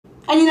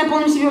Они на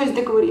полном серьезе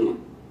так говорили.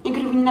 Я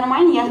говорю, вы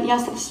ненормальные, я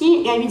с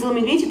России, я видела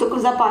медведей только в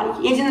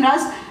зоопарке. И один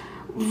раз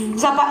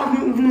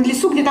в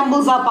лесу, где там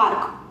был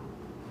зоопарк.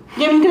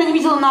 Я никогда не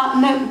видела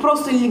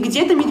просто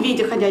где-то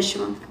медведя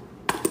ходящего.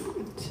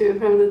 Тебя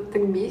правда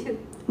так бесит?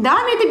 Да,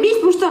 меня это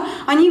бесит, потому что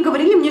они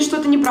говорили мне, что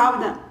это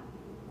неправда.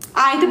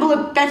 А это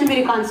было 5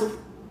 американцев.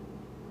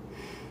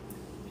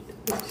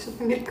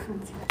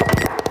 Американцы.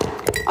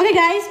 Okay,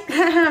 guys,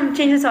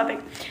 change the topic.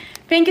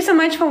 Thank you so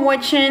much for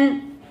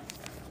watching.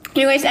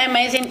 You guys are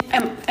amazing.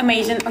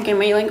 Amazing. Okay,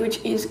 my language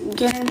is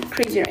getting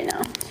crazy right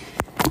now.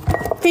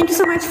 Thank you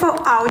so much for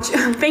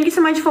Thank you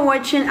so much for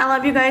watching. I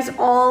love you guys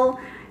all.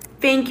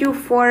 Thank you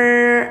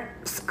for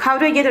how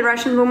do I get a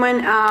Russian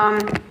woman?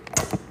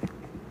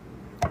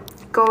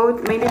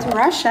 Go maybe to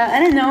Russia. I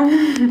don't know,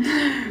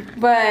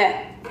 but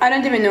I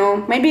don't even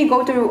know. Maybe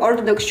go to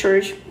Orthodox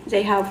Church.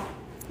 They have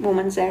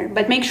women there,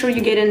 but make sure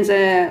you get in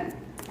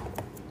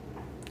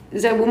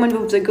the woman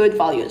with the good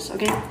values.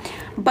 Okay,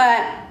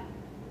 but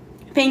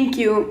thank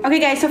you. Okay,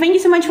 guys. So thank you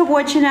so much for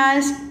watching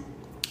us.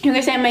 You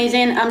guys are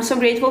amazing. I'm so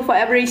grateful for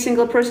every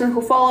single person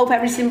who followed, for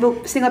every single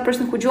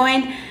person who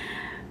joined.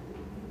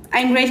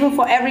 I'm grateful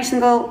for every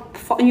single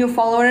new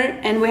follower,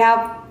 and we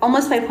have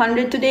almost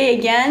 500 today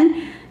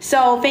again.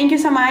 So thank you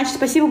so much.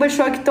 Спасибо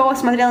большое, кто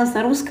смотрел нас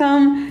на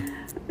русском,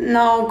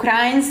 на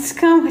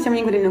украинском, хотя мы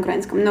не говорили на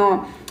украинском,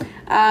 но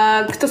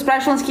кто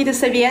спрашивал нас какие-то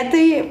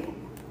советы.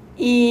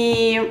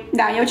 И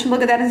да, я очень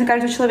благодарна за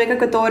каждого человека,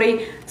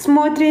 который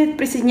смотрит,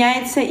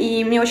 присоединяется,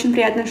 и мне очень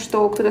приятно,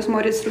 что кто-то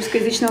смотрит с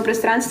русскоязычного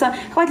пространства.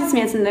 Хватит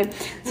смеяться надо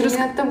мной.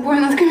 Над тобой,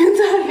 над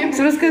комментарием.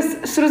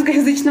 С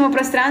русскоязычного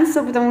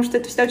пространства, потому что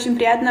это всегда очень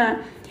приятно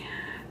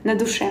на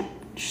душе,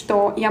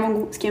 что я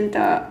могу с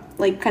кем-то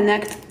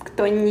connect,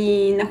 кто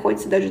не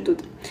находится даже тут.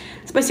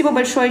 Спасибо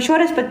большое еще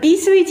раз,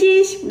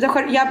 подписывайтесь.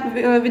 Я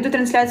веду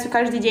трансляцию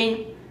каждый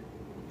день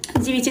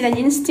с 9 до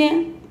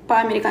 11 по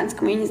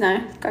американскому, я не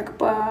знаю, как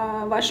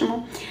по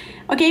вашему.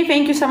 Okay,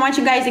 thank you so much,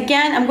 guys.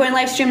 Again, I'm going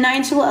live stream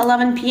 9 till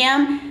 11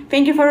 p.m.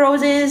 Thank you for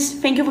roses.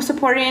 Thank you for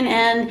supporting,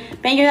 and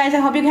thank you, guys. I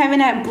hope you're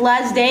having a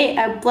blessed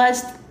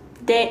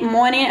day,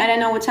 morning. I don't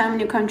know what time in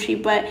your country,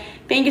 but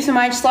thank you so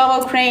much.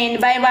 Slava Ukraine.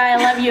 Bye bye. I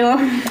love you.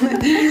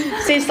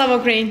 Say Slava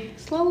Ukraine.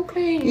 Slava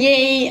Ukraine.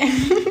 Yay.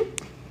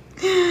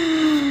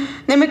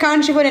 Name my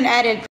country wouldn't edit.